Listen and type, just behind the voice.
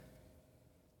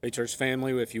Hey, church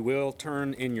family, if you will,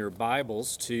 turn in your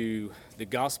Bibles to the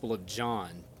Gospel of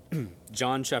John,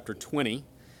 John chapter 20.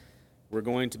 We're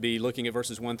going to be looking at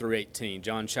verses 1 through 18.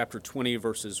 John chapter 20,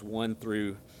 verses 1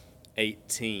 through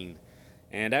 18.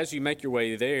 And as you make your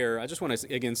way there, I just want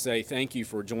to again say thank you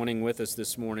for joining with us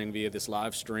this morning via this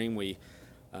live stream. We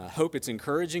hope it's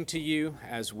encouraging to you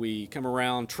as we come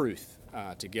around truth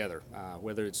together,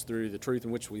 whether it's through the truth in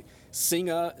which we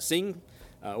sing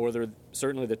or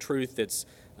certainly the truth that's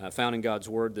found in God's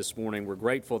Word this morning. We're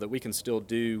grateful that we can still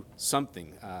do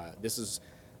something. This is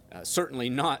certainly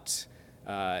not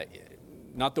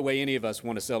the way any of us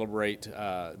want to celebrate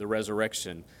the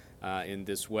resurrection in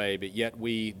this way, but yet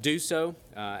we do so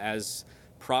as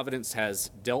Providence has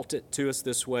dealt it to us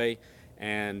this way,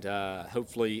 and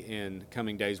hopefully in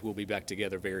coming days we'll be back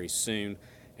together very soon,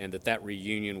 and that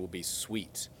reunion will be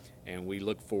sweet, and we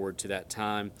look forward to that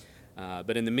time.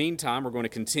 But in the meantime, we're going to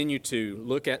continue to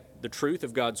look at the truth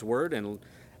of God's Word and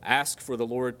ask for the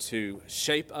Lord to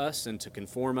shape us and to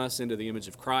conform us into the image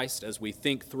of Christ as we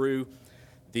think through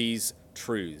these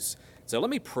truths. So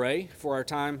let me pray for our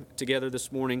time together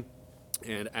this morning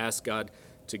and ask God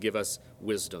to give us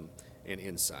wisdom and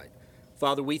insight.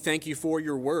 Father, we thank you for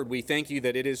your Word. We thank you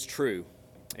that it is true.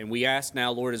 And we ask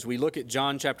now, Lord, as we look at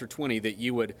John chapter 20, that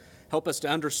you would help us to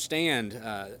understand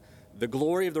the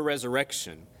glory of the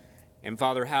resurrection. And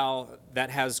Father, how that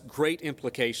has great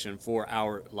implication for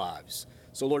our lives.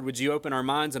 So Lord, would you open our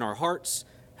minds and our hearts,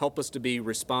 help us to be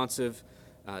responsive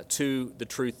to the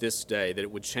truth this day, that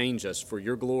it would change us for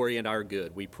your glory and our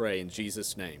good. We pray in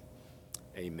Jesus' name,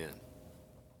 amen.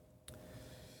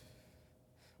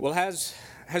 Well, has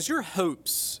your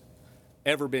hopes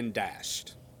ever been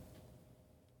dashed?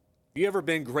 Have you ever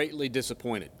been greatly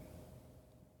disappointed,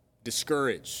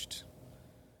 discouraged?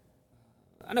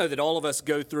 I know that all of us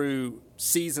go through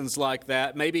seasons like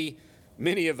that. Maybe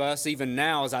many of us, even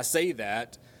now, as I say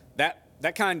that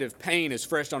kind of pain is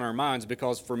fresh on our minds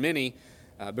because for many,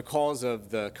 because of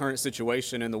the current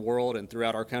situation in the world and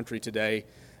throughout our country today,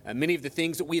 many of the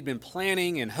things that we had been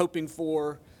planning and hoping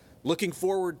for, looking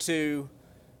forward to,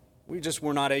 we just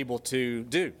were not able to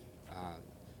do.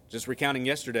 Just recounting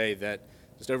yesterday that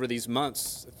just over these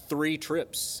months, 3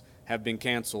 trips have been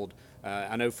canceled.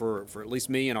 I know for at least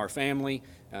me and our family,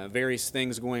 various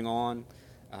things going on.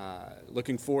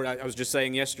 Looking forward, I was just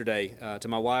saying yesterday to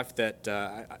my wife that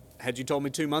had you told me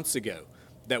 2 months ago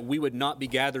that we would not be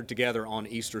gathered together on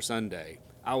Easter Sunday,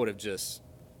 I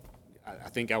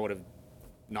think I would have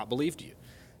not believed you.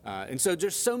 And so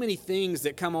there's so many things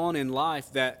that come on in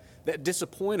life that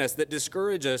disappoint us, that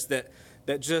discourage us, that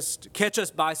just catch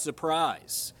us by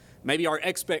surprise. Maybe our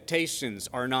expectations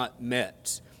are not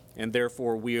met, and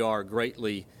therefore we are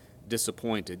greatly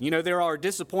disappointed. You know, there are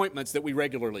disappointments that we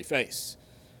regularly face,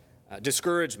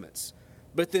 discouragements,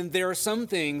 but then there are some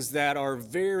things that are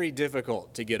very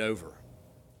difficult to get over.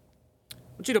 I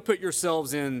want you to put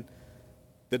yourselves in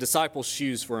the disciples'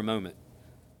 shoes for a moment.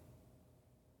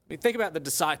 I mean, think about the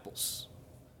disciples.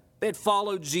 They had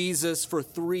followed Jesus for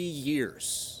 3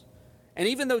 years. And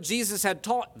even though Jesus had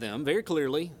taught them very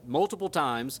clearly, multiple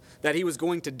times, that he was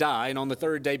going to die and on the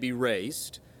 3rd day be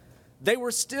raised, they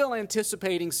were still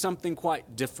anticipating something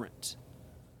quite different.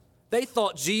 They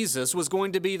thought Jesus was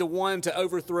going to be the one to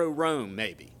overthrow Rome,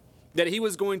 maybe. That he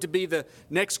was going to be the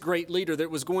next great leader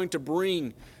that was going to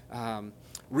bring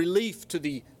relief to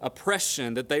the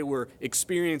oppression that they were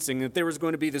experiencing, that there was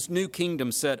going to be this new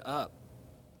kingdom set up.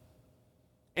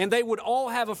 And they would all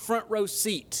have a front row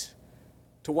seat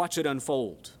to watch it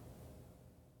unfold.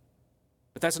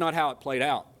 But that's not how it played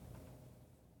out.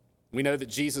 We know that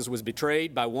Jesus was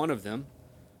betrayed by one of them.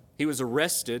 He was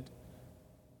arrested.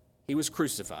 He was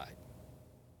crucified.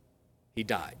 He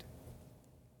died.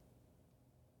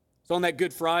 So on that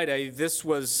Good Friday, this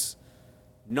was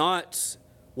not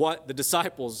what the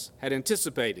disciples had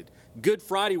anticipated. Good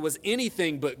Friday was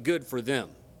anything but good for them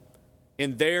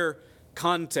in their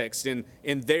context, in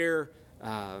their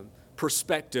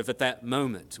perspective at that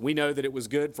moment. We know that it was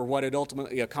good for what it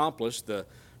ultimately accomplished, the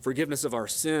forgiveness of our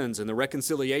sins and the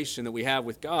reconciliation that we have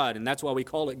with God, and that's why we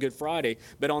call it Good Friday.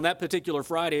 But on that particular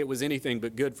Friday, it was anything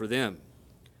but good for them.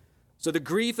 So the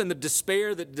grief and the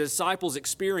despair that the disciples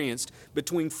experienced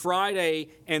between Friday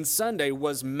and Sunday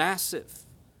was massive.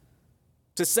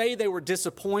 To say they were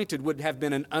disappointed would have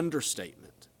been an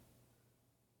understatement.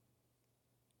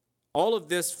 All of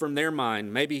this from their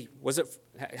mind, maybe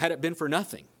had it been for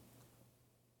nothing?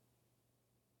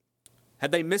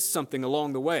 Had they missed something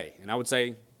along the way? And I would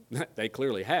say they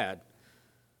clearly had,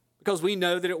 because we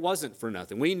know that it wasn't for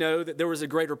nothing. We know that there was a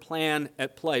greater plan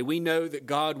at play. We know that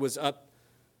God was up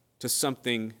to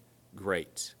something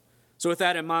great. So with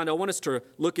that in mind, I want us to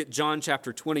look at John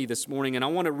chapter 20 this morning, and I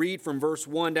want to read from verse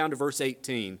 1 down to verse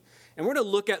 18. And we're going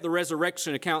to look at the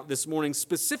resurrection account this morning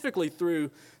specifically through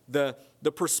the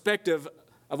perspective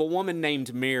of a woman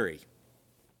named Mary.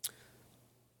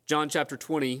 John chapter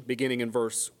 20, beginning in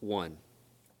verse 1.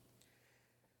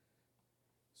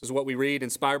 This is what we read,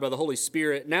 inspired by the Holy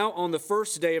Spirit. Now on the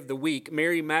first day of the week,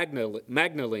 Mary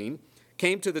Magdalene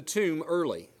came to the tomb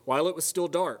early, while it was still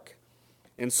dark,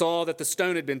 and saw that the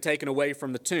stone had been taken away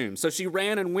from the tomb. So she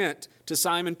ran and went to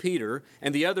Simon Peter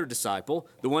and the other disciple,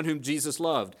 the one whom Jesus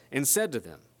loved, and said to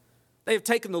them, "They have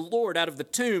taken the Lord out of the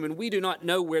tomb, and we do not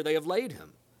know where they have laid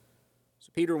him." So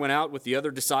Peter went out with the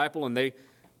other disciple, and they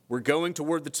were going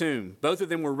toward the tomb. Both of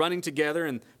them were running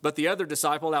together, but the other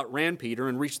disciple outran Peter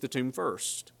and reached the tomb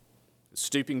first.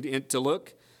 Stooping to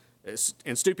look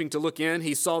in,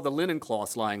 he saw the linen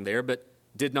cloths lying there, but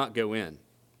did not go in.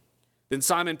 Then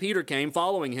Simon Peter came,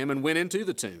 following him, and went into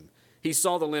the tomb. He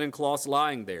saw the linen cloths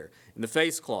lying there, and the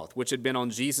face cloth, which had been on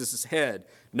Jesus' head,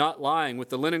 not lying with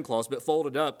the linen cloths, but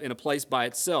folded up in a place by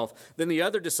itself. Then the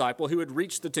other disciple, who had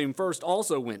reached the tomb first,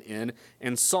 also went in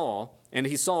and saw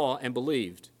and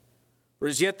believed. For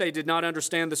as yet they did not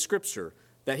understand the scripture,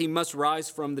 that he must rise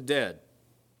from the dead.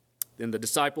 Then the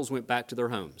disciples went back to their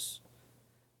homes.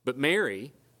 But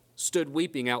Mary stood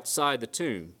weeping outside the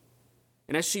tomb.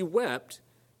 And as she wept,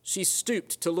 she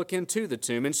stooped to look into the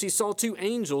tomb, and she saw two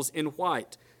angels in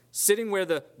white, sitting where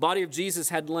the body of Jesus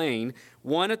had lain,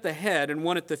 one at the head and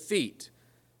one at the feet.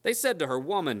 They said to her,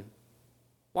 "Woman,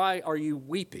 why are you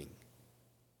weeping?"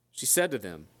 She said to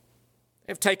them,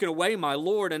 "They have taken away my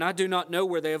Lord, and I do not know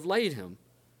where they have laid him."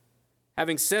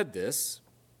 Having said this,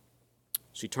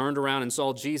 she turned around and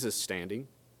saw Jesus standing,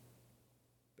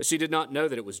 but she did not know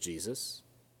that it was Jesus.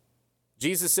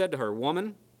 Jesus said to her,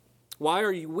 "Woman, why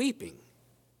are you weeping?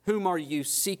 Whom are you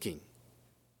seeking?"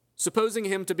 Supposing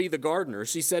him to be the gardener,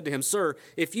 she said to him, "Sir,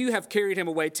 if you have carried him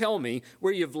away, tell me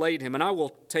where you have laid him, and I will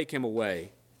take him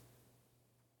away."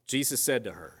 Jesus said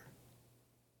to her,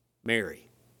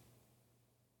 "Mary."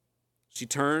 She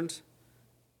turned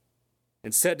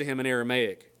and said to him in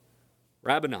Aramaic,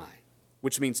 "Rabboni,"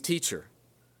 which means teacher.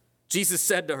 Jesus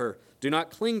said to her, "Do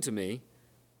not cling to me,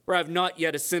 for I have not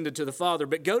yet ascended to the Father,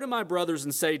 but go to my brothers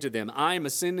and say to them, I am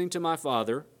ascending to my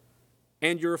Father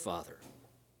and your Father,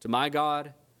 to my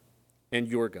God and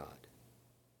your God."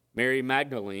 Mary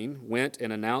Magdalene went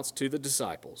and announced to the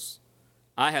disciples,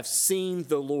 "I have seen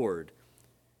the Lord,"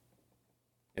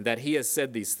 and that he has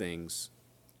said these things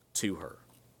to her.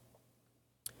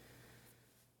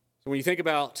 So when you think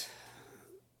about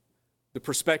the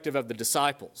perspective of the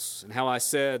disciples and how I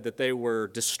said that they were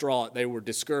distraught, they were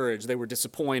discouraged, they were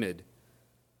disappointed,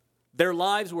 their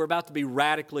lives were about to be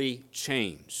radically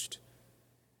changed.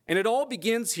 And it all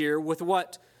begins here with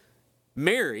what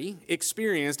Mary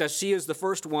experienced as she is the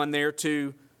first one there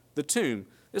to the tomb.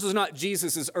 This was not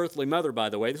Jesus' earthly mother, by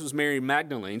the way. This was Mary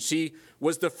Magdalene. She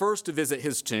was the first to visit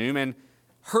his tomb, and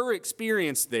her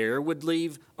experience there would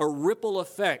leave a ripple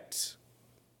effect,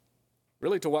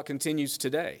 really, to what continues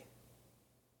today.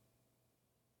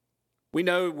 We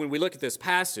know when we look at this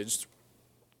passage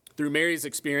through Mary's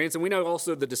experience, and we know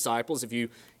also the disciples, if you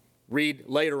read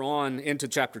later on into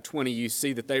chapter 20, you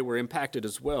see that they were impacted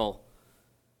as well.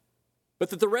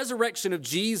 But that the resurrection of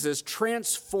Jesus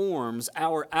transforms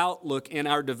our outlook and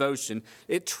our devotion.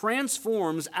 It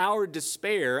transforms our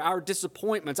despair, our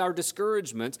disappointments, our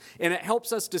discouragements, and it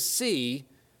helps us to see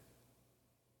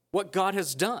what God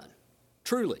has done,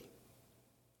 truly,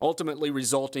 ultimately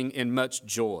resulting in much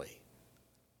joy.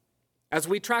 As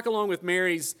we track along with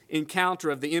Mary's encounter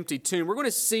of the empty tomb, we're going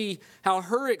to see how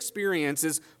her experience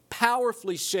is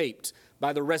powerfully shaped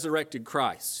by the resurrected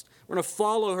Christ. We're going to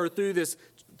follow her through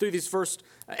these first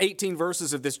 18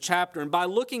 verses of this chapter, and by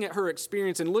looking at her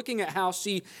experience and looking at how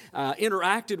she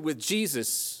interacted with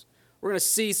Jesus, we're going to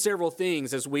see several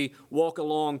things as we walk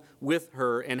along with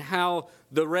her and how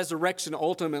the resurrection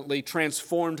ultimately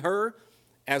transformed her,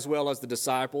 as well as the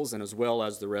disciples and as well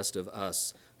as the rest of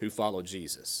us who follow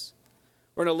Jesus.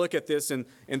 We're going to look at this in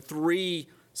three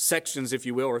sections, if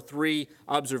you will, or three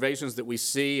observations that we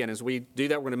see. And as we do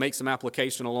that, we're going to make some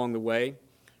application along the way.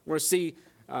 We're going to see,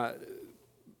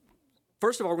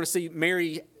 first of all, we're going to see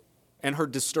Mary and her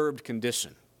disturbed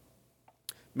condition.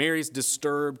 Mary's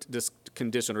disturbed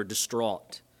condition, or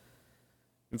distraught.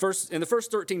 In the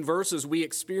first 13 verses, we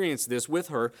experience this with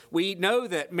her. We know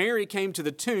that Mary came to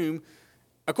the tomb.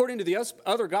 According to the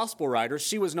other gospel writers,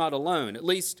 she was not alone, at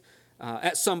least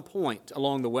at some point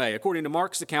along the way. According to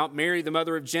Mark's account, Mary, the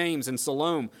mother of James, and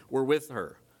Salome were with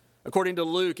her. According to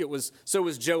Luke, so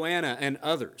was Joanna and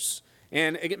others.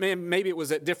 And maybe it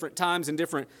was at different times and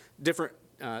different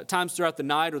times throughout the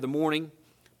night or the morning,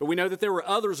 but we know that there were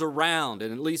others around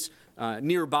and at least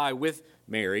nearby with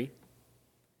Mary.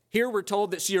 Here we're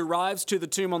told that she arrives to the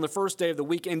tomb on the first day of the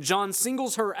week, and John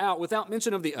singles her out without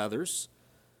mention of the others,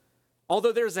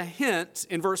 although there's a hint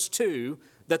in verse 2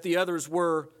 that the others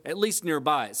were at least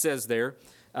nearby. It says there,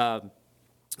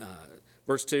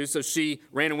 verse 2, so she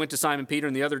ran and went to Simon Peter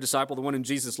and the other disciple, the one whom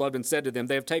Jesus loved, and said to them,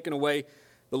 they have taken away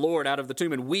the Lord out of the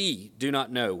tomb, and we do not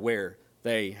know where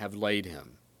they have laid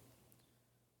him.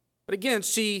 But again,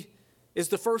 she is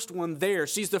the first one there.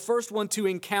 She's the first one to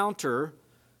encounter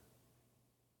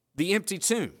the empty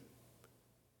tomb.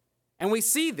 And we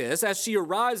see this as she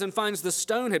arrives and finds the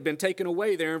stone had been taken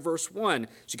away there in verse 1.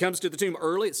 She comes to the tomb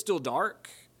early. It's still dark.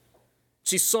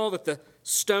 She saw that the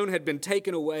stone had been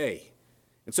taken away.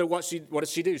 And so what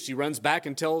does she do? She runs back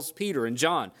and tells Peter and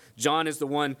John. John is the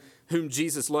one whom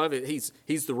Jesus loved.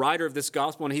 He's the writer of this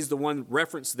gospel, and he's the one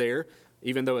referenced there,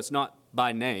 even though it's not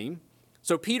by name.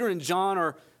 So Peter and John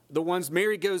are the ones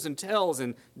Mary goes and tells,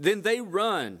 and then they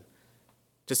run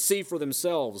to see for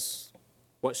themselves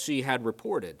what she had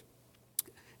reported.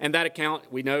 And that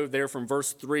account, we know there from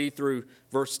verse 3 through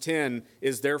verse 10,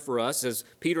 is there for us. As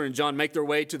Peter and John make their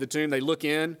way to the tomb, they look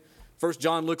in. First,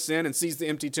 John looks in and sees the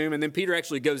empty tomb, and then Peter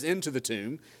actually goes into the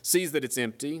tomb, sees that it's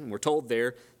empty, and we're told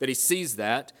there that he sees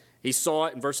that. He saw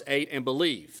it in verse 8 and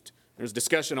believed. There's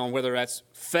discussion on whether that's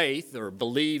faith or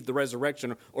believed the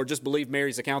resurrection or just believed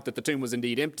Mary's account that the tomb was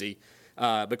indeed empty.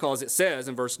 Because it says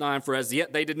in verse 9, for as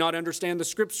yet they did not understand the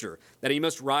scripture, that he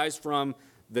must rise from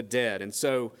the dead. And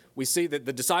so we see that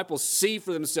the disciples see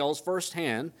for themselves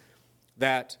firsthand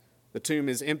that the tomb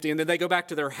is empty, and then they go back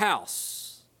to their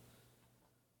house.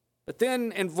 But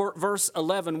then in verse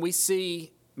 11, we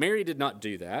see Mary did not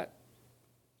do that.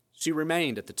 She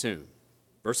remained at the tomb.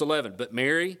 Verse 11, but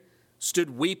Mary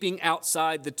stood weeping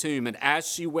outside the tomb, and as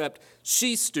she wept,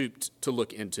 she stooped to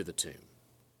look into the tomb.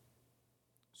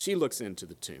 She looks into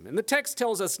the tomb. And the text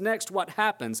tells us next what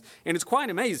happens, and it's quite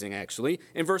amazing, actually.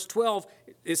 In verse 12,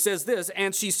 it says this,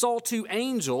 and she saw two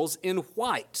angels in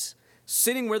white,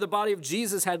 sitting where the body of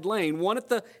Jesus had lain, one at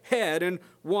the head and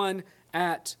one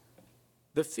at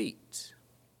the feet.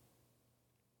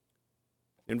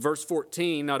 In verse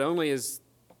 14, not only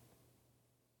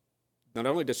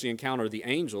does she encounter the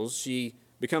angels, she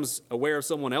becomes aware of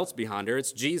someone else behind her.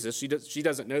 It's Jesus. She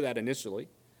doesn't know that initially.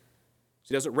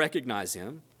 She doesn't recognize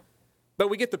him. But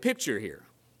we get the picture here.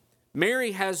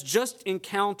 Mary has just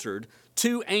encountered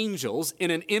two angels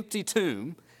in an empty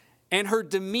tomb, and her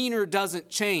demeanor doesn't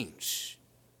change.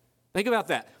 Think about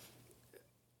that.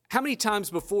 How many times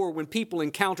before when people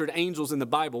encountered angels in the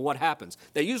Bible, what happens?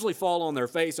 They usually fall on their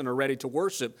face and are ready to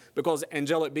worship because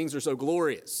angelic beings are so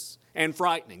glorious and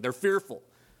frightening. They're fearful.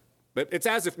 But it's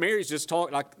as if Mary's just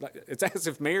talking, it's as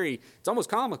if Mary, it's almost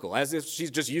comical, as if she's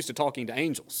just used to talking to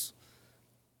angels.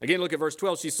 Again, look at verse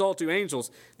 12. She saw two angels.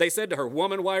 They said to her,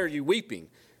 woman, why are you weeping?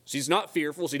 She's not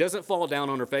fearful. She doesn't fall down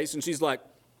on her face. And she's like,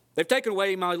 they've taken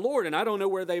away my Lord, and I don't know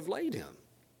where they've laid him.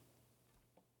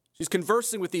 She's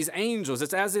conversing with these angels.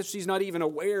 It's as if she's not even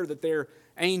aware that they're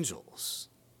angels.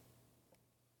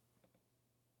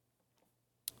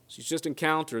 She's just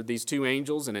encountered these two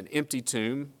angels in an empty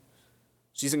tomb.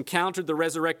 She's encountered the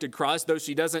resurrected Christ, though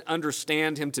she doesn't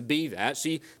understand him to be that.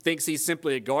 She thinks he's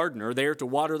simply a gardener there to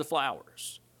water the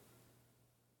flowers.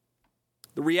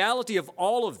 The reality of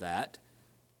all of that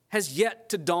has yet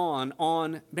to dawn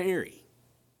on Mary.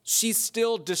 She's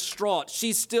still distraught.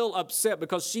 She's still upset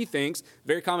because she thinks,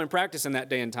 very common practice in that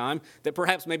day and time, that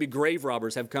perhaps maybe grave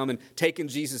robbers have come and taken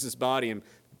Jesus' body and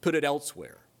put it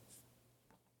elsewhere.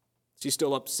 She's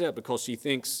still upset because she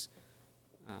thinks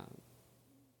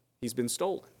he's been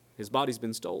stolen. His body's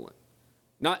been stolen.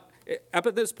 Up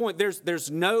at this point, there's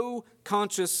no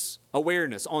conscious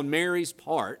awareness on Mary's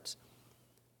part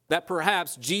that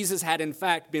perhaps Jesus had in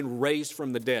fact been raised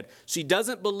from the dead. She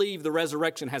doesn't believe the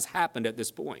resurrection has happened at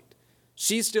this point.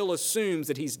 She still assumes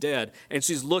that he's dead, and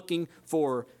she's looking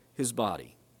for his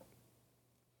body.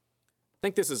 I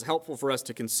think this is helpful for us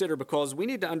to consider because we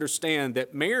need to understand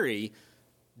that Mary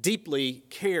deeply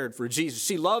cared for Jesus.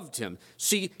 She loved him.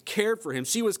 She cared for him.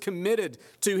 She was committed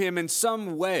to him in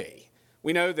some way.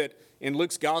 We know that in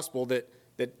Luke's gospel that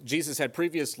Jesus had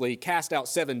previously cast out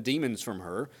 7 demons from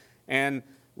her, and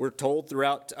we're told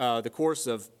throughout the course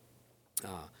of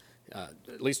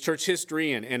at least church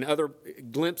history and other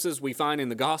glimpses we find in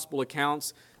the gospel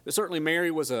accounts that certainly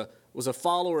Mary was a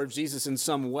follower of Jesus in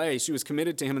some way. She was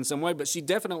committed to him in some way, but she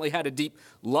definitely had a deep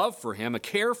love for him, a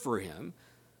care for him.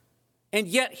 And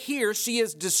yet here she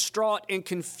is distraught and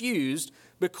confused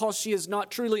because she has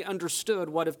not truly understood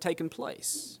what had taken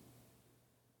place.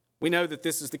 We know that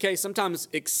this is the case. Sometimes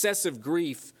excessive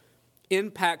grief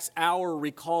impacts our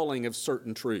recalling of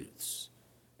certain truths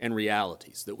and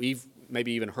realities that we've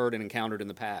maybe even heard and encountered in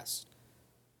the past.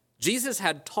 Jesus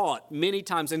had taught many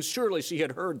times, and surely she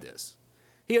had heard this.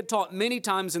 He had taught many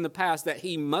times in the past that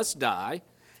he must die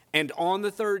and on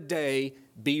the third day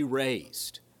be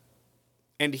raised.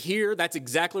 And here, that's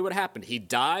exactly what happened. He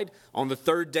died on the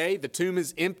third day. The tomb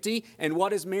is empty. And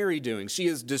what is Mary doing? She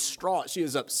is distraught. She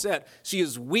is upset. She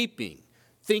is weeping,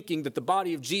 thinking that the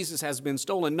body of Jesus has been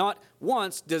stolen. Not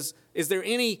once is there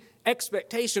any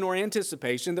expectation or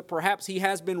anticipation that perhaps he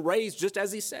has been raised just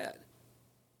as he said.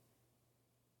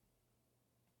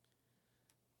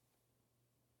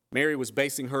 Mary was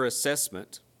basing her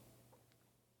assessment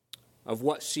of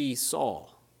what she saw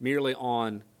merely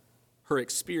on her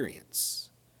experience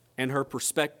and her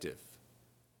perspective,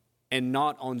 and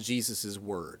not on Jesus'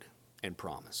 word and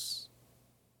promise.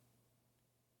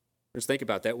 Let's think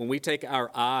about that. When we take our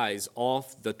eyes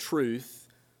off the truth,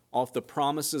 off the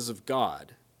promises of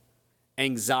God,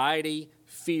 anxiety,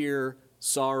 fear,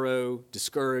 sorrow,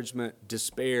 discouragement,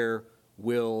 despair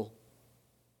will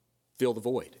fill the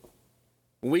void.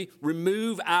 When we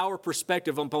remove our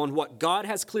perspective upon what God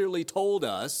has clearly told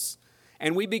us,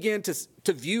 and we begin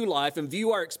to view life and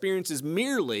view our experiences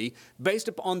merely based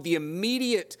upon the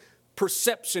immediate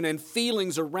perception and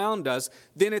feelings around us,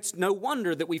 then it's no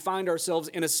wonder that we find ourselves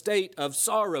in a state of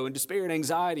sorrow and despair and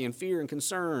anxiety and fear and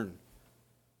concern.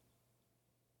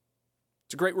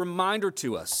 It's a great reminder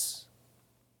to us.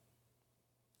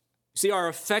 See, our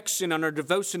affection and our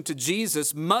devotion to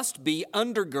Jesus must be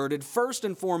undergirded first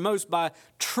and foremost by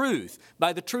truth,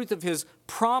 by the truth of his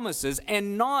promises,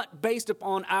 and not based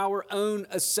upon our own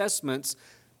assessments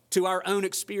to our own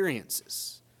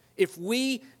experiences. If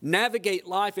we navigate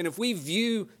life and if we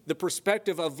view the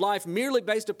perspective of life merely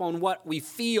based upon what we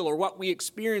feel or what we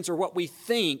experience or what we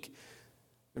think,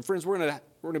 then friends, we're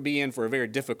going to be in for a very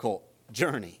difficult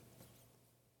journey.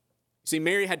 See,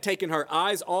 Mary had taken her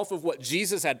eyes off of what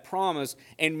Jesus had promised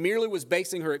and merely was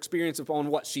basing her experience upon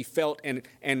what she felt and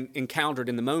encountered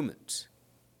in the moment.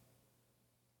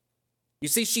 You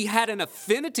see, she had an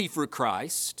affinity for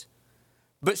Christ,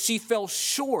 but she fell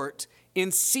short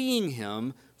in seeing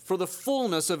him for the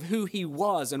fullness of who he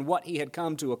was and what he had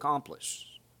come to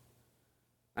accomplish.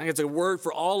 I think it's a word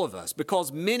for all of us,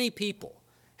 because many people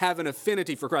have an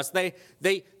affinity for Christ. They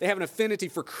have an affinity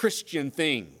for Christian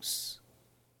things.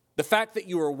 The fact that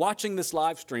you are watching this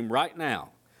live stream right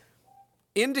now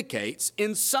indicates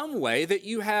in some way that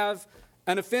you have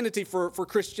an affinity for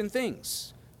Christian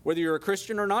things. Whether you're a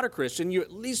Christian or not a Christian, you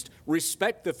at least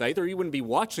respect the faith, or you wouldn't be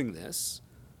watching this.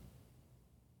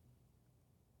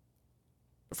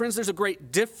 Friends, there's a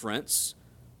great difference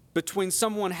between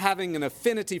someone having an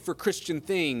affinity for Christian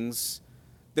things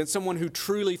than someone who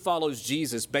truly follows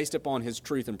Jesus based upon his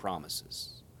truth and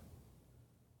promises.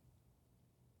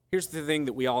 Here's the thing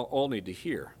that we all need to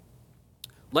hear.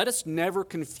 Let us never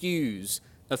confuse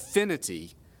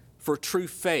affinity for true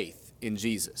faith in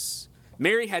Jesus.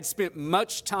 Mary had spent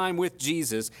much time with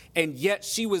Jesus, and yet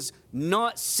she was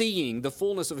not seeing the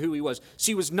fullness of who he was.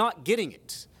 She was not getting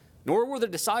it, nor were the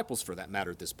disciples for that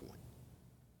matter at this point.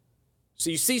 So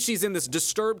you see, she's in this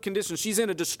disturbed condition. She's in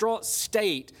a distraught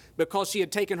state because she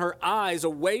had taken her eyes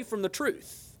away from the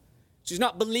truth. She's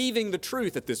not believing the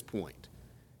truth at this point.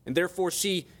 And therefore,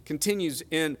 she continues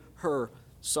in her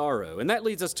sorrow. And that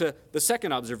leads us to the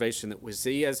second observation that we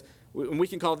see, as we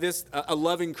can call this a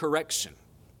loving correction.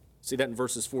 See that in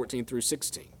verses 14 through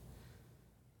 16.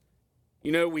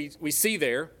 You know, we see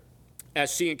there,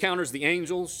 as she encounters the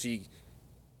angels,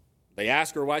 they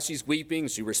ask her why she's weeping.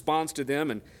 She responds to them.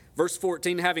 And verse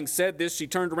 14, having said this, she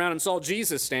turned around and saw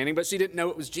Jesus standing, but she didn't know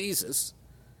it was Jesus.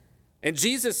 And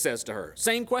Jesus says to her,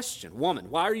 same question, woman,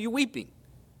 why are you weeping?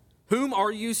 Whom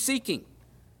are you seeking?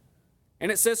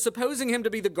 And it says, supposing him to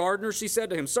be the gardener, she said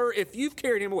to him, sir, if you've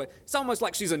carried him away, it's almost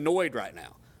like she's annoyed right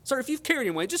now. Sir, if you've carried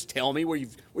him away, just tell me where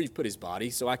you've put his body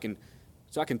so I can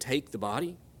take the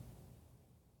body.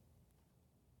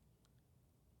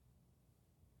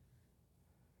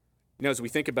 You know, as we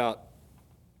think about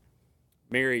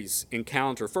Mary's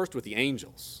encounter, first with the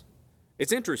angels,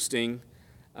 it's interesting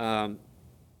as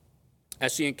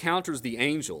she encounters the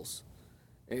angels.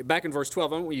 Back in verse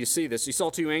 12, I want you to see this. She saw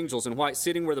two angels in white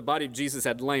sitting where the body of Jesus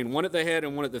had lain, one at the head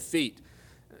and one at the feet.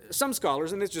 Some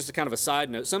scholars, and this is just a kind of a side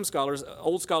note, some scholars,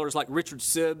 old scholars like Richard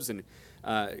Sibbes and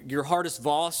Gerhardus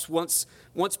Voss once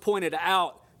pointed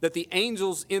out that the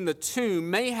angels in the tomb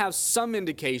may have some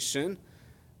indication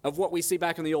of what we see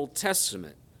back in the Old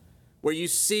Testament, where you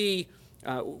see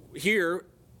here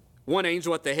one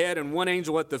angel at the head and one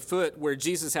angel at the foot where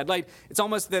Jesus had laid. It's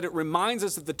almost that it reminds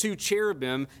us of the two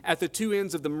cherubim at the two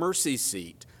ends of the mercy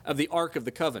seat of the Ark of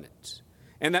the Covenant.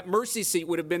 And that mercy seat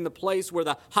would have been the place where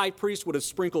the high priest would have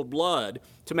sprinkled blood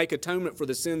to make atonement for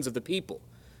the sins of the people.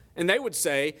 And they would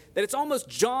say that it's almost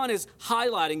John is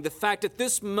highlighting the fact at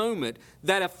this moment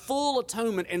that a full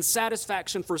atonement and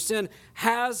satisfaction for sin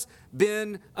has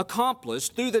been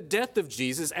accomplished through the death of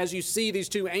Jesus, as you see these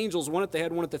two angels, one at the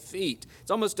head, one at the feet.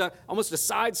 It's almost a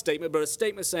side statement, but a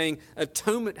statement saying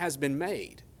atonement has been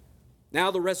made. Now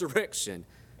the resurrection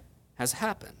has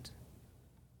happened.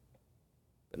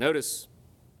 But notice,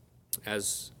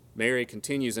 as Mary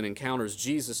continues and encounters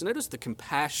Jesus, notice the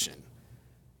compassion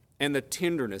and the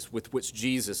tenderness with which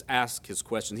Jesus asks his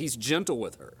questions. He's gentle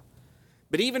with her.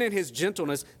 But even in his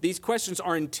gentleness, these questions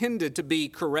are intended to be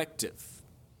corrective.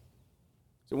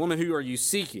 So, woman, who are you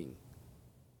seeking?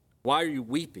 Why are you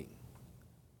weeping?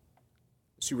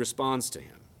 She responds to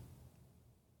him.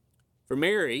 For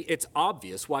Mary, it's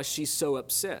obvious why she's so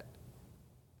upset.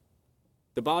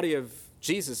 The body of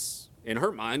Jesus, in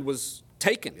her mind, was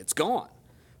taken. It's gone.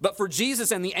 But for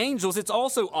Jesus and the angels, it's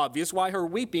also obvious why her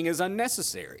weeping is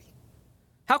unnecessary.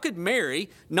 How could Mary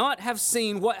not have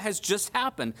seen what has just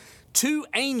happened? Two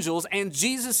angels and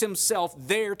Jesus himself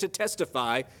there to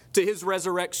testify to his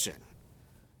resurrection.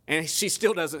 And she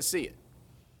still doesn't see it.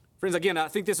 Friends, again, I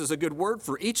think this is a good word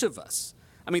for each of us.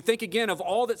 I mean, think again of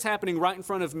all that's happening right in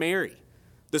front of Mary.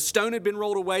 The stone had been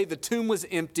rolled away, the tomb was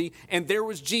empty, and there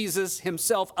was Jesus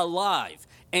himself alive.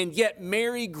 And yet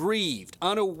Mary grieved,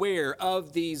 unaware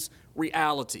of these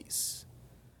realities.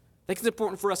 I think it's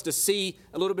important for us to see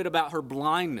a little bit about her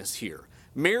blindness here.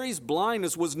 Mary's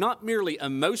blindness was not merely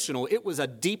emotional, it was a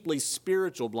deeply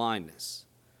spiritual blindness.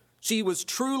 She was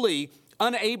truly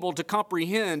unable to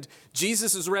comprehend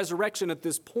Jesus' resurrection at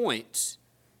this point.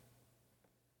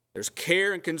 There's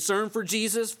care and concern for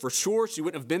Jesus, for sure. She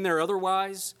wouldn't have been there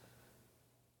otherwise.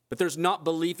 But there's not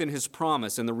belief in his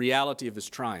promise and the reality of his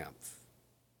triumph.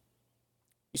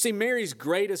 You see, Mary's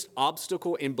greatest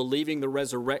obstacle in believing the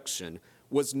resurrection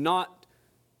was not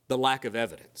the lack of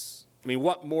evidence. I mean,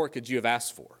 what more could you have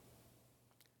asked for?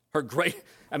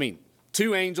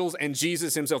 Two angels and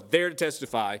Jesus himself there to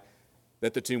testify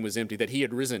that the tomb was empty, that he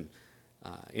had risen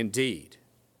indeed.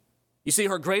 You see,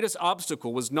 her greatest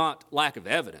obstacle was not lack of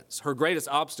evidence. Her greatest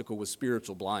obstacle was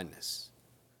spiritual blindness.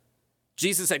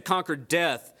 Jesus had conquered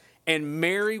death, and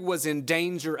Mary was in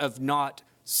danger of not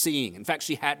seeing. In fact,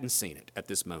 she hadn't seen it at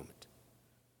this moment.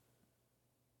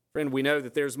 Friend, we know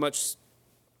that there's much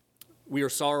we are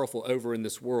sorrowful over in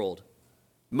this world,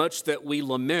 much that we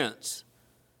lament.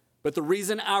 But the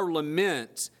reason our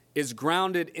lament is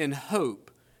grounded in hope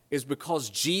is because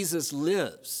Jesus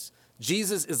lives.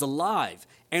 Jesus is alive.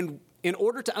 And in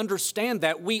order to understand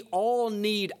that, we all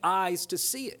need eyes to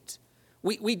see it.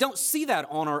 We don't see that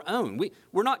on our own.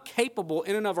 We're not capable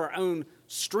in and of our own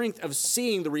strength of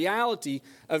seeing the reality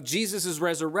of Jesus'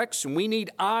 resurrection. We need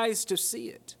eyes to see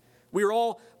it. We're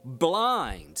all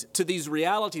blind to these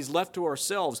realities left to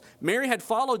ourselves. Mary had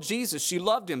followed Jesus. She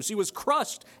loved him. She was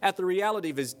crushed at the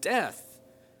reality of his death.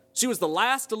 She was the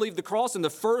last to leave the cross and the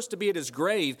first to be at his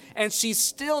grave, and she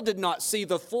still did not see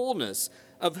the fullness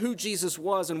of who Jesus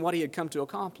was and what he had come to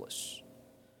accomplish.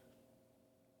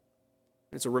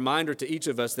 It's a reminder to each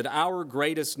of us that our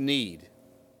greatest need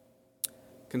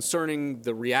concerning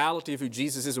the reality of who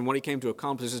Jesus is and what he came to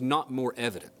accomplish is not more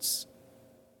evidence.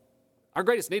 Our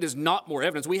greatest need is not more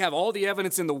evidence. We have all the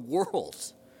evidence in the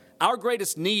world. Our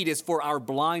greatest need is for our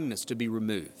blindness to be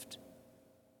removed.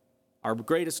 Our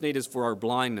greatest need is for our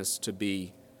blindness to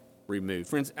be removed.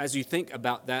 Friends, as you think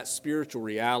about that spiritual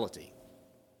reality,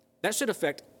 that should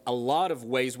affect a lot of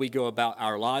ways we go about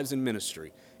our lives in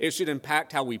ministry. It should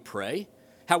impact how we pray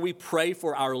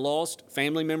for our lost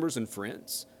family members and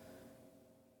friends,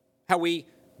 how we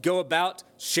go about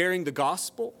sharing the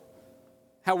gospel,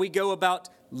 how we go about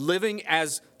living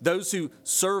as those who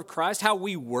serve Christ, how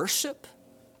we worship.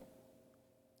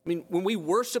 I mean, when we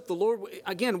worship the Lord,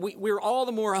 again, we're all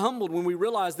the more humbled when we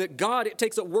realize that it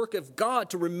takes a work of God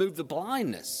to remove the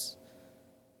blindness.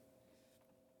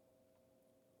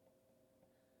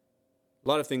 A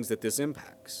lot of things that this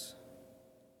impacts.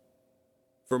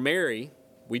 For Mary,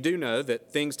 we do know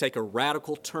that things take a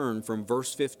radical turn from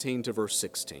verse 15 to verse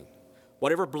 16.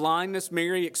 Whatever blindness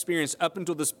Mary experienced up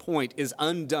until this point is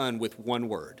undone with one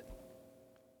word.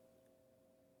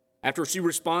 After she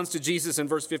responds to Jesus in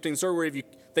verse 15, "Sir, where have you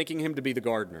thinking him to be the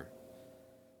gardener?"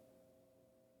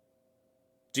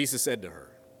 Jesus said to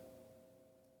her,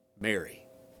 "Mary."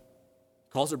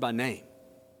 Calls her by name.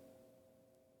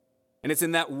 And it's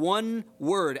in that one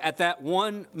word, at that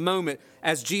one moment,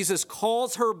 as Jesus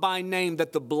calls her by name,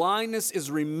 that the blindness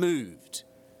is removed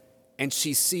and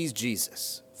she sees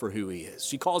Jesus for who he is.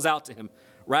 She calls out to him,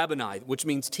 Rabboni, which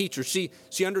means teacher. She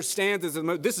understands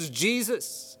this is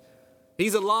Jesus.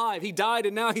 He's alive. He died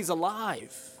and now he's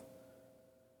alive.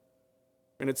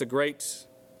 And it's a great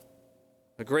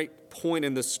point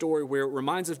in the story where it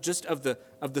reminds us just of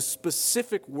the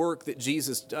specific work that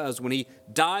Jesus does when he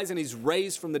dies and he's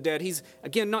raised from the dead. He's,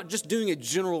 again, not just doing a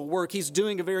general work. He's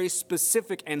doing a very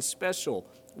specific and special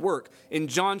work. In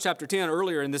John chapter 10,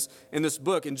 earlier in this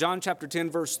book, in John chapter 10,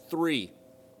 verse 3,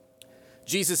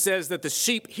 Jesus says that the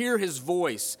sheep hear his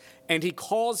voice and he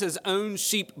calls his own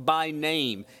sheep by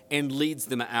name and leads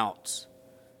them out.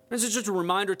 This is just a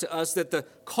reminder to us that the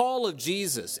call of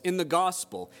Jesus in the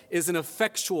gospel is an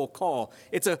effectual call.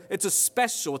 It's a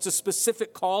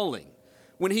specific calling.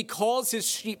 When he calls his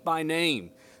sheep by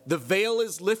name, the veil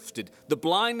is lifted, the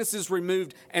blindness is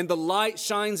removed, and the light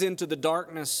shines into the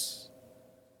darkness.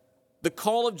 The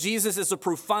call of Jesus is a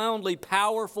profoundly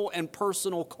powerful and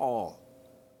personal call.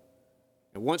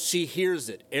 And once she hears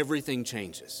it, everything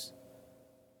changes.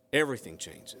 Everything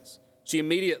changes. She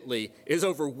immediately is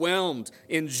overwhelmed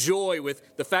in joy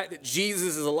with the fact that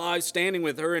Jesus is alive, standing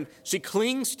with her, and she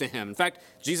clings to him. In fact,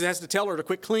 Jesus has to tell her to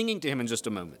quit clinging to him in just a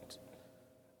moment.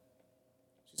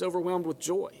 She's overwhelmed with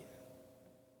joy.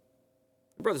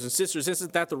 Brothers and sisters,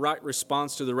 isn't that the right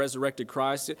response to the resurrected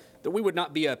Christ? That we would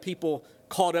not be a people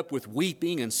caught up with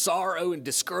weeping and sorrow and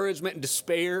discouragement and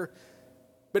despair.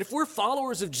 But if we're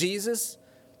followers of Jesus,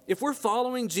 if we're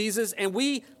following Jesus and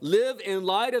we live in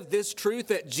light of this truth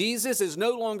that Jesus is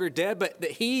no longer dead, but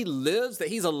that he lives, that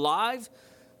he's alive,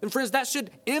 then friends, that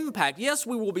should impact. Yes,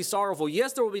 we will be sorrowful.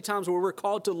 Yes, there will be times where we're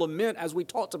called to lament, as we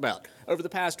talked about over the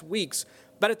past weeks.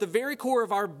 But at the very core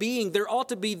of our being, there ought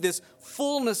to be this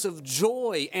fullness of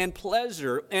joy and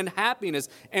pleasure and happiness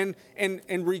and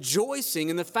rejoicing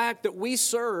in the fact that we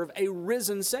serve a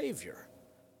risen Savior.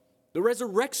 The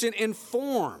resurrection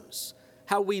informs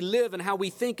how we live and how we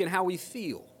think and how we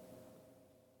feel.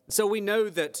 So we know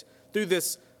that through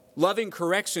this loving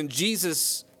correction,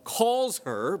 Jesus calls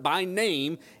her by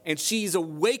name and she's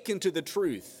awakened to the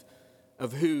truth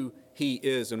of who he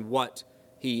is and what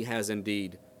he has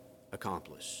indeed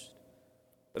accomplished.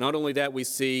 But not only that, we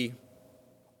see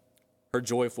her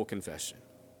joyful confession.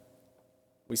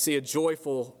 We see a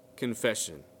joyful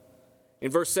confession. In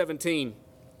verse 17, it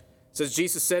says,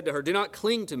 Jesus said to her, "Do not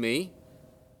cling to me,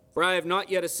 for I have not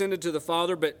yet ascended to the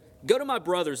Father, but go to my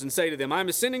brothers and say to them, I am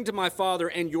ascending to my Father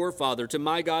and your Father, to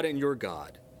my God and your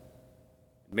God."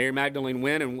 Mary Magdalene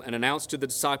went and announced to the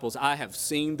disciples, "I have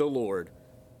seen the Lord,"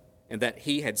 and that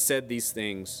he had said these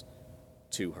things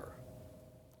to her.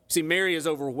 See, Mary is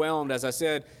overwhelmed, as I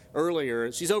said earlier.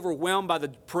 She's overwhelmed by the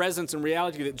presence and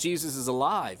reality that Jesus is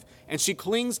alive, and she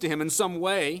clings to him in some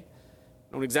way.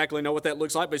 I don't exactly know what that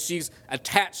looks like, but she's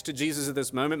attached to Jesus at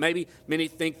this moment. Maybe many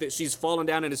think that she's fallen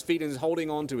down at his feet and is holding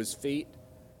on to his feet.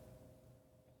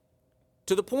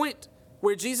 To the point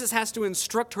where Jesus has to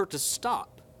instruct her to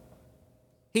stop.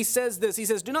 He says this, he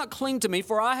says, "Do not cling to me,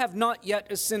 for I have not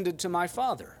yet ascended to my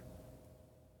Father."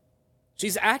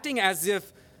 She's acting as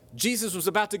if Jesus was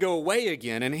about to go away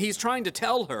again, and he's trying to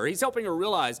tell her, he's helping her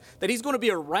realize that he's going to be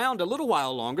around a little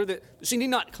while longer, that she need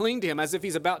not cling to him as if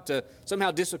he's about to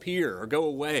somehow disappear or go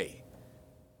away.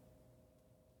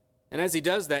 And as he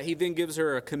does that, he then gives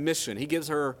her a commission. He gives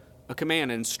her a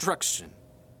command, an instruction.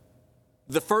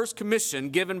 The first commission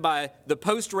given by the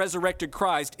post-resurrected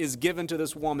Christ is given to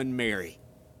this woman, Mary.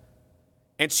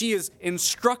 And she is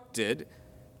instructed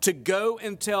to go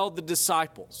and tell the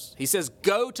disciples. He says,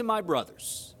 "Go to my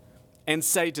brothers and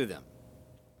say to them,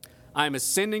 I am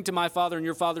ascending to my Father and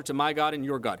your Father, to my God and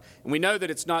your God." And we know that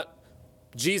it's not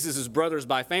Jesus' brothers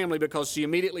by family because she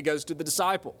immediately goes to the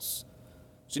disciples.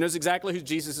 She knows exactly who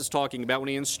Jesus is talking about when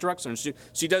he instructs her. And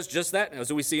she does just that,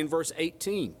 as we see in verse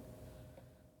 18.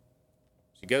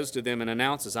 She goes to them and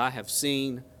announces, "I have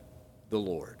seen the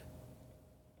Lord."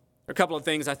 There are a couple of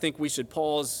things I think we should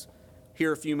pause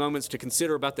here a few moments to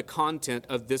consider about the content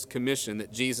of this commission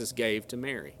that Jesus gave to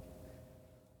Mary.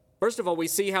 First of all, we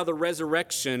see how the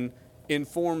resurrection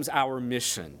informs our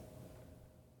mission.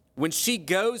 When she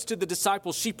goes to the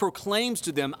disciples, she proclaims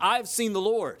to them, "I've seen the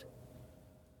Lord."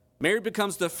 Mary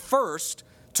becomes the first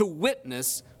to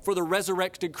witness for the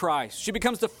resurrected Christ. She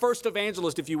becomes the first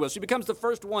evangelist, if you will. She becomes the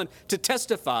first one to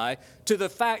testify to the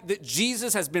fact that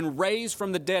Jesus has been raised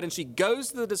from the dead, and she goes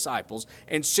to the disciples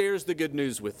and shares the good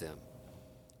news with them.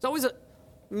 It's always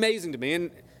amazing to me.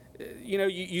 And,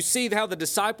 you see how the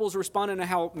disciples respond and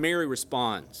how Mary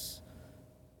responds.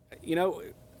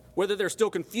 whether they're still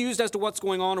confused as to what's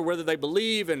going on or whether they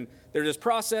believe and they're just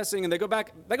processing, and they go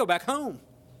back home.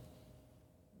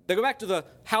 They go back to the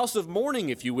house of mourning,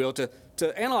 if you will, to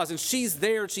analyze. And she's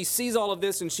there, she sees all of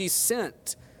this, and she's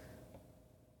sent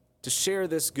to share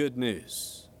this good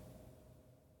news.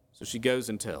 So she goes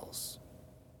and tells.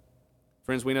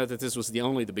 Friends, we know that this was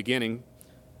only the beginning.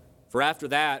 For after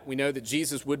that, we know that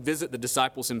Jesus would visit the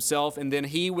disciples himself, and then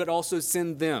he would also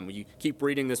send them. You keep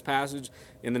reading this passage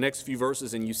in the next few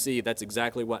verses, and you see that's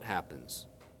exactly what happens.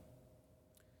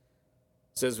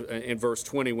 It says in verse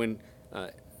 20, when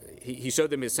he showed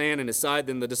them his hand and his side,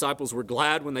 then the disciples were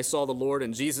glad when they saw the Lord,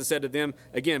 and Jesus said to them,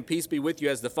 again, peace be with you.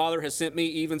 As the Father has sent me,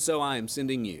 even so I am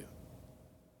sending you.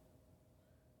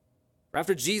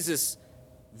 After Jesus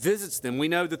visits them, we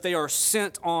know that they are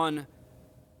sent on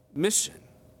mission.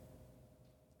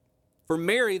 For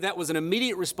Mary, that was an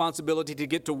immediate responsibility to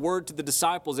get to word to the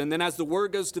disciples. And then as the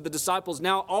word goes to the disciples,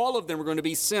 now all of them are going to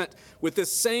be sent with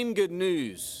this same good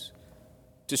news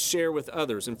to share with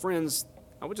others. And friends,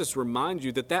 I would just remind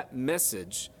you that that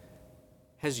message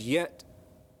has yet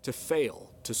to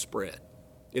fail to spread.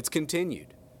 It's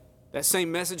continued. That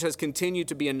same message has continued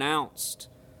to be announced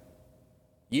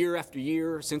year after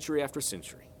year, century after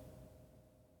century.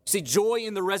 See, joy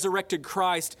in the resurrected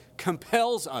Christ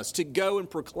compels us to go and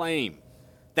proclaim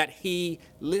that he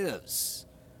lives.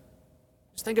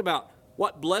 Just think about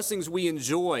what blessings we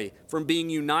enjoy from being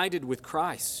united with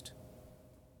Christ.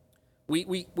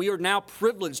 We are now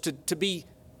privileged to be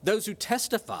those who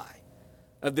testify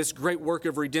of this great work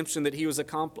of redemption that he has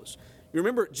accomplished. You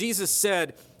remember, Jesus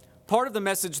said part of the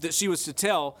message that she was to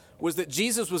tell was that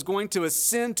Jesus was going to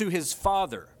ascend to his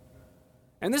Father.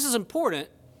 And this is important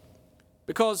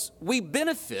because we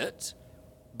benefit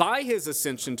by his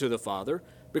ascension to the Father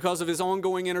because of his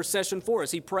ongoing intercession for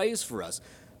us. He prays for us.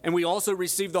 And we also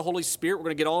receive the Holy Spirit. We're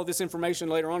going to get all of this information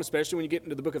later on, especially when you get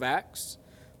into the book of Acts.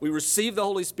 We receive the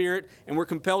Holy Spirit, and we're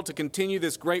compelled to continue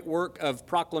this great work of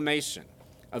proclamation,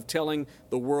 of telling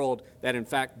the world that, in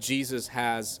fact, Jesus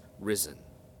has risen.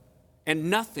 And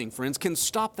nothing, friends, can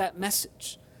stop that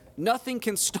message. Nothing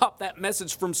can stop that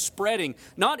message from spreading,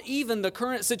 not even the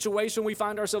current situation we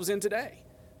find ourselves in today.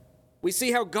 We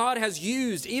see how God has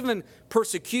used even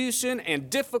persecution and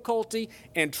difficulty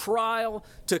and trial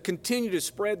to continue to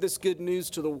spread this good news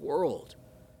to the world.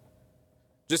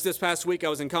 Just this past week, I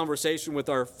was in conversation with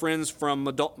our friends from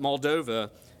Moldova,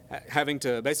 having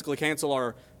to basically cancel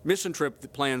our mission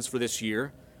trip plans for this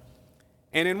year.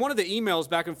 And in one of the emails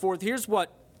back and forth, here's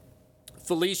what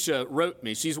Felicia wrote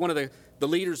me. She's one of the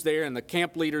leaders there, and the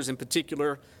camp leaders in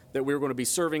particular that we were going to be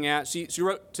serving at. She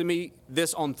wrote to me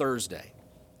this on Thursday.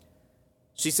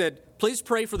 She said, please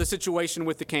pray for the situation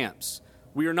with the camps.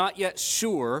 We are not yet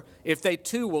sure if they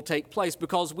too will take place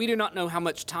because we do not know how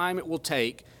much time it will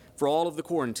take for all of the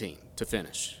quarantine to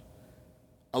finish.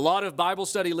 A lot of Bible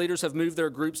study leaders have moved their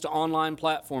groups to online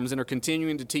platforms and are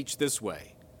continuing to teach this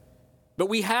way. But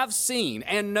we have seen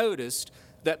and noticed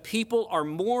that people are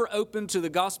more open to the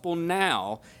gospel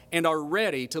now and are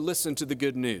ready to listen to the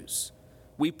good news.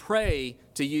 We pray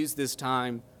to use this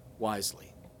time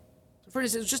wisely. So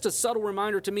friends, it's just a subtle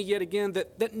reminder to me yet again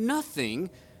that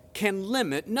nothing can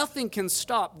limit, nothing can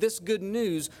stop this good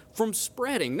news from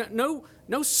spreading.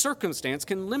 No circumstance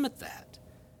can limit that.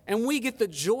 And we get the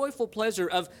joyful pleasure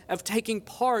of taking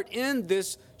part in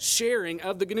this sharing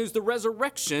of the good news. The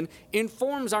resurrection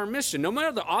informs our mission, no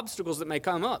matter the obstacles that may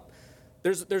come up.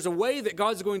 There's a way that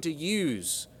God's going to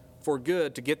use for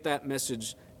good to get that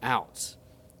message out.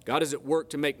 God is at work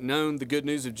to make known the good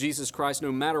news of Jesus Christ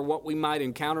no matter what we might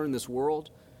encounter in this world.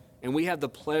 And we have the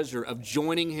pleasure of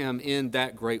joining him in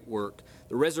that great work.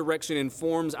 The resurrection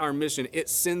informs our mission. It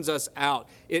sends us out.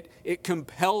 It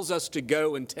compels us to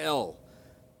go and tell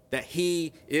that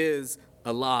he is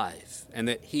alive and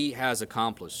that he has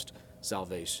accomplished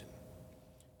salvation.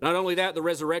 Not only that, the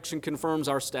resurrection confirms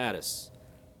our status.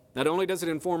 Not only does it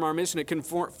inform our mission, it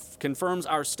confirms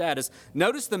our status.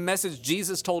 Notice the message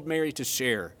Jesus told Mary to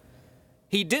share.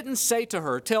 He didn't say to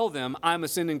her, tell them I'm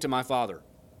ascending to my Father.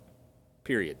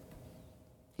 Period.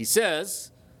 He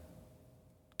says,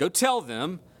 go tell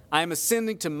them I am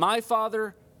ascending to my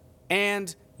Father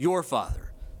and your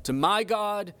Father, to my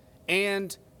God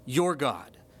and your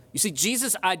God. You see,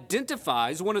 Jesus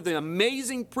identifies one of the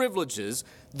amazing privileges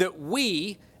that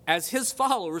we, as his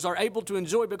followers, are able to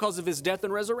enjoy because of his death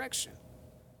and resurrection.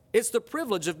 It's the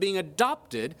privilege of being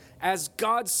adopted as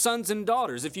God's sons and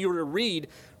daughters. If you were to read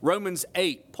Romans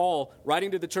 8, Paul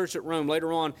writing to the church at Rome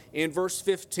later on in verse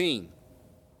 15,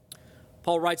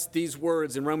 Paul writes these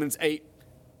words in Romans 8,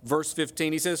 verse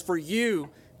 15. He says, for you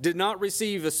did not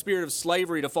receive a spirit of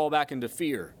slavery to fall back into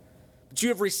fear, But you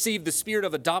have received the Spirit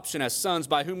of adoption as sons,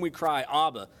 by whom we cry,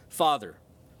 Abba, Father.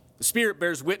 The Spirit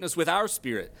bears witness with our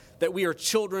spirit that we are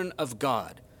children of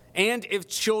God. And if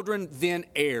children, then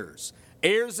heirs,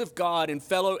 heirs of God and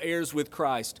fellow heirs with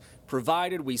Christ,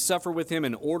 provided we suffer with him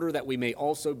in order that we may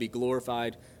also be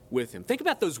glorified with him. Think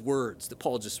about those words that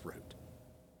Paul just wrote.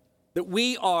 That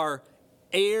we are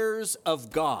heirs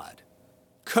of God,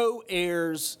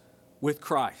 co-heirs with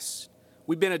Christ.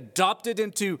 We've been adopted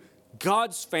into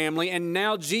God's family, and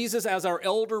now Jesus, as our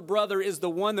elder brother, is the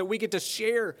one that we get to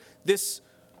share this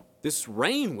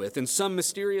reign with in some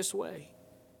mysterious way.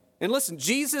 And listen,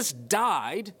 Jesus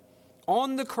died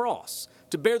on the cross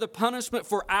to bear the punishment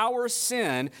for our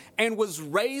sin and was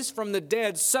raised from the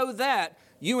dead so that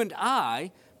you and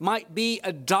I might be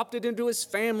adopted into his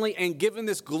family and given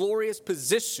this glorious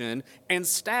position and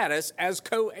status as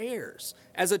co-heirs,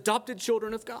 as adopted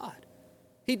children of God.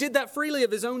 He did that freely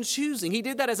of his own choosing. He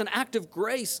did that as an act of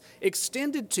grace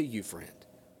extended to you, friend.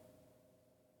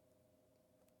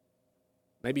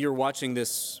 Maybe you're watching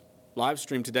this live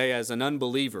stream today as an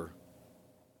unbeliever.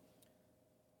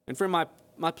 And friend,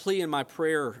 my plea and my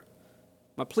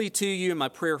plea to you and my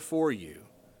prayer for you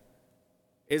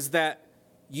is that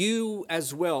you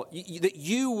as well, that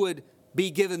you would be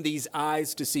given these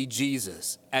eyes to see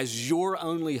Jesus as your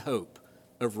only hope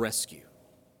of rescue.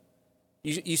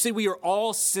 You see, we are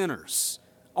all sinners,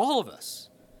 all of us.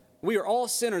 We are all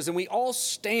sinners, and we all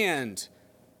stand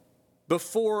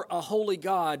before a holy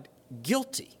God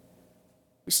guilty.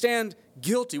 We stand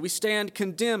guilty, we stand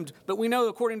condemned, but we know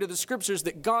according to the scriptures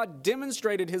that God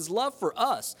demonstrated his love for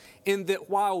us in that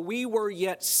while we were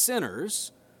yet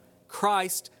sinners,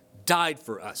 Christ died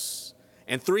for us.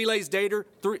 And 3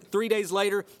 days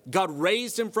later, God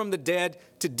raised him from the dead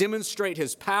to demonstrate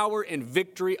his power and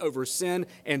victory over sin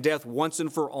and death once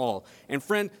and for all. And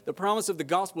friend, the promise of the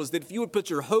gospel is that if you would put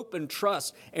your hope and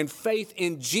trust and faith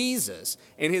in Jesus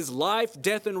and his life,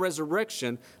 death, and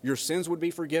resurrection, your sins would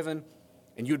be forgiven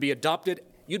and you'd be adopted.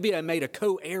 You'd be made a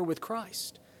co-heir with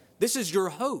Christ. This is your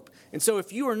hope. And so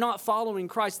if you are not following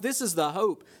Christ, this is the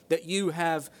hope that you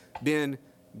have been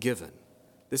given.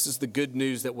 This is the good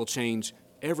news that will change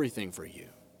everything for you.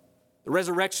 The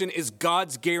resurrection is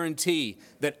God's guarantee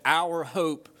that our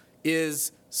hope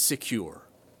is secure.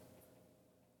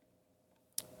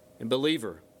 And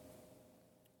believer,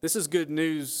 this is good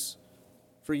news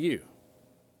for you.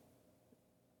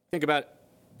 Think about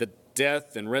the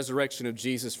death and resurrection of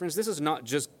Jesus. Friends, this is not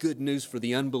just good news for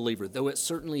the unbeliever, though it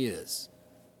certainly is,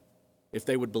 if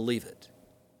they would believe it.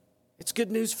 It's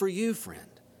good news for you, friend.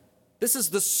 This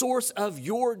is the source of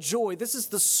your joy. This is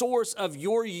the source of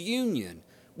your union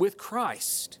with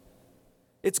Christ.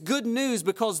 It's good news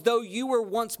because though you were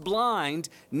once blind,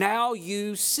 now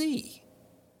you see.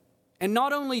 And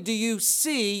not only do you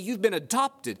see, you've been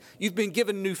adopted. You've been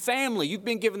given new family. You've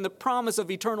been given the promise of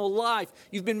eternal life.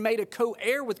 You've been made a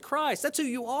co-heir with Christ. That's who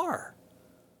you are.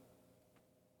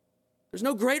 There's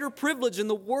no greater privilege in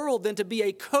the world than to be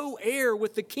a co-heir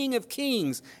with the King of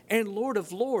Kings and Lord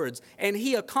of Lords. And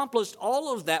he accomplished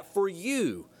all of that for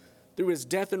you through his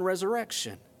death and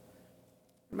resurrection.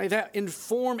 May that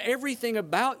inform everything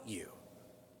about you.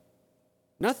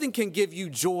 Nothing can give you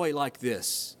joy like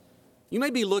this. You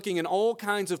may be looking in all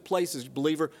kinds of places,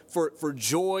 believer, for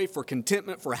joy, for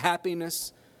contentment, for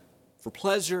happiness, for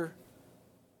pleasure.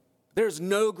 There's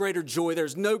no greater joy,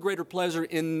 there's no greater pleasure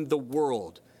in the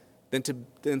world than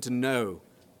to know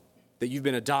that you've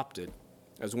been adopted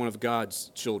as one of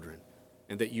God's children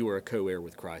and that you are a co-heir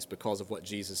with Christ because of what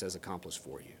Jesus has accomplished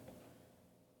for you.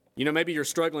 You know, maybe you're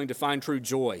struggling to find true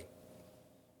joy.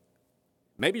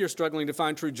 Maybe you're struggling to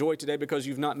find true joy today because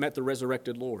you've not met the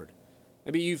resurrected Lord.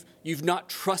 Maybe you've not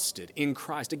trusted in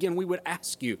Christ. Again, we would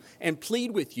ask you and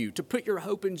plead with you to put your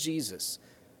hope in Jesus.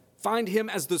 Find him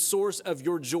as the source of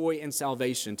your joy and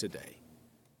salvation today.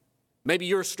 Maybe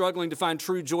you're struggling to find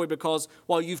true joy because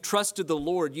while you've trusted the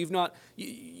Lord,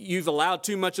 you've allowed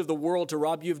too much of the world to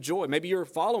rob you of joy. Maybe you're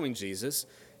following Jesus,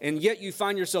 and yet you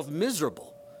find yourself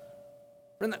miserable.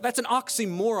 And that's an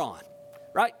oxymoron,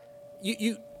 right?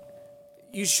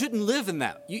 You shouldn't live in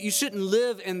that. You shouldn't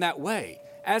live in that way.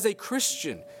 As a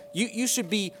Christian, you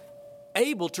should be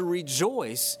able to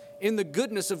rejoice in the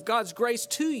goodness of God's grace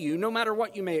to you, no matter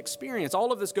what you may experience.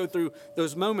 All of us go through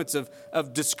those moments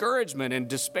of discouragement and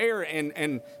despair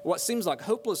and what seems like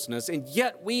hopelessness, and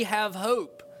yet we have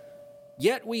hope.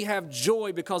 Yet we have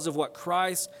joy because of what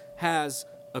Christ has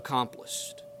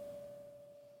accomplished.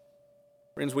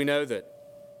 Friends, we know that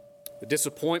the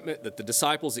disappointment that the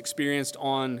disciples experienced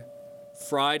on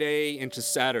Friday into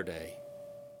Saturday,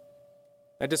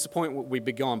 that disappointment would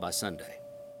be gone by Sunday.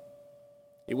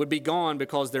 It would be gone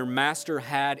because their master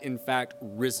had, in fact,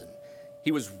 risen.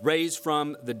 He was raised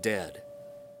from the dead.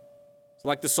 It's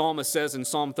like the psalmist says in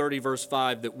Psalm 30, verse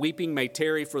 5, that weeping may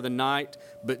tarry for the night,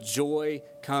 but joy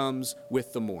comes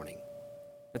with the morning.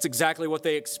 That's exactly what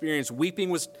they experienced. Weeping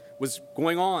was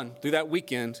going on through that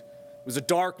weekend. It was a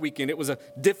dark weekend. It was a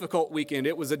difficult weekend.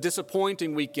 It was a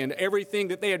disappointing weekend. Everything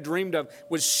that they had dreamed of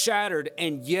was shattered,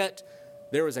 and yet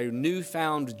there was a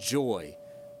newfound joy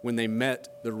when they met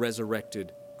the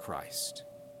resurrected Christ.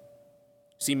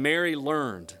 See, Mary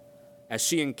learned as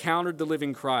she encountered the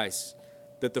living Christ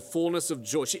that the fullness of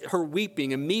joy, her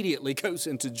weeping immediately goes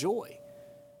into joy.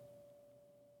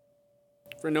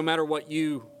 Friend, no matter what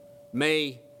you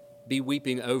may be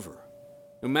weeping over,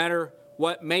 no matter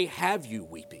what may have you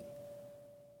weeping,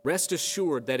 rest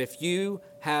assured that if you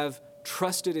have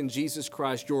trusted in Jesus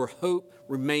Christ, your hope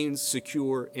remains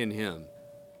secure in Him.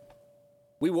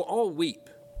 We will all weep.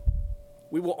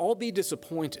 We will all be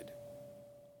disappointed.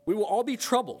 We will all be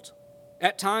troubled,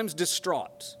 at times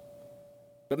distraught.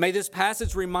 But may this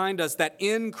passage remind us that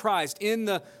in Christ, in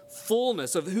the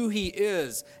fullness of who He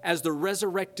is as the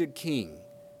resurrected King,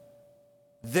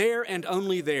 there and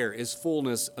only there is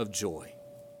fullness of joy.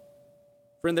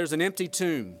 Friend, there's an empty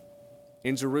tomb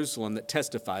in Jerusalem that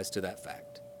testifies to that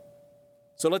fact.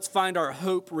 So let's find our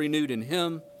hope renewed in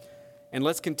Him, and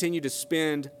let's continue to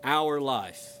spend our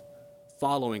life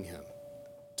following Him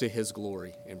to His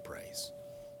glory and praise.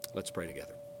 Let's pray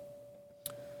together.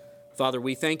 Father,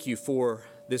 we thank You for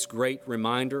this great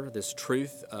reminder, this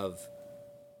truth of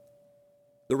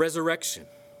the resurrection.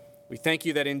 We thank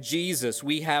You that in Jesus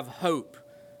we have hope,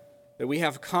 that we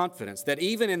have confidence, that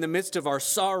even in the midst of our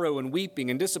sorrow and weeping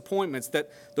and disappointments, that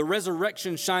the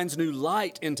resurrection shines new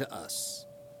light into us.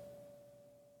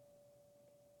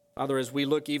 Father, as we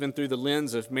look even through the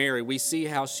lens of Mary, we see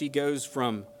how she goes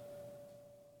from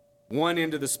one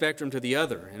end of the spectrum to the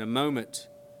other in a moment.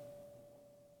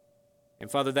 And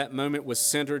Father, that moment was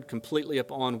centered completely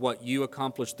upon what You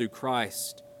accomplished through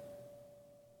Christ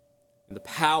and the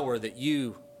power that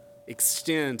You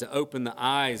extend to open the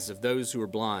eyes of those who are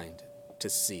blind to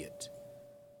see it.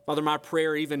 Father, my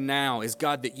prayer even now is,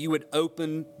 God, that You would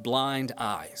open blind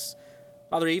eyes.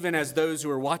 Father, even as those who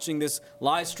are watching this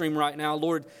live stream right now,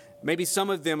 Lord, maybe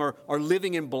some of them are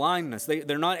living in blindness.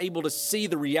 They're not able to see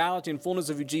the reality and fullness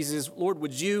of who Jesus is. Lord,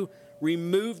 would You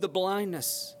remove the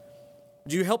blindness?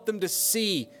 Would You help them to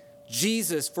see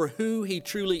Jesus for who He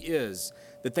truly is,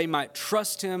 that they might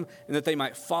trust Him and that they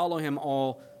might follow Him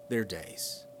all their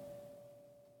days?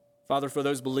 Father, for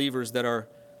those believers that are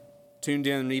tuned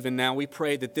in even now, we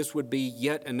pray that this would be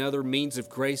yet another means of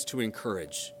grace to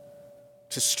encourage,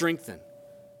 to strengthen,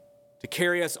 to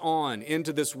carry us on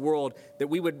into this world, that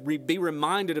we would be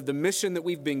reminded of the mission that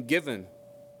we've been given,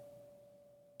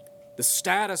 the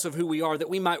status of who we are, that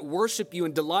we might worship You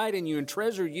and delight in You and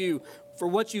treasure You for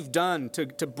what You've done to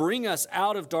bring us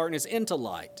out of darkness into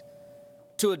light,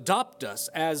 to adopt us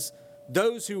as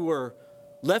those who were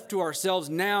left to ourselves,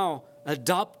 now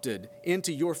adopted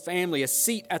into Your family, a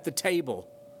seat at the table.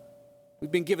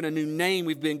 We've been given a new name.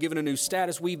 We've been given a new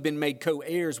status. We've been made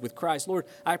co-heirs with Christ. Lord,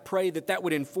 I pray that that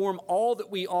would inform all that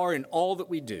we are and all that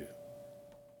we do.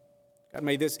 God,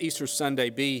 may this Easter Sunday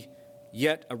be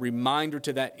yet a reminder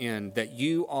to that end, that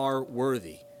You are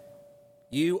worthy.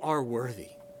 You are worthy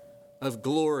of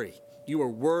glory. You are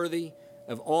worthy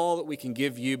of all that we can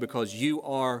give You because You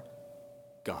are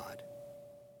God.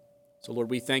 So, Lord,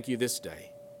 we thank You this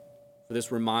day for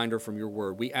this reminder from Your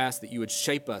word. We ask that You would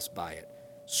shape us by it,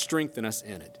 strengthen us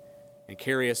in it, and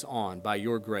carry us on by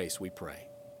Your grace, we pray.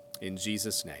 In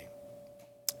Jesus' name.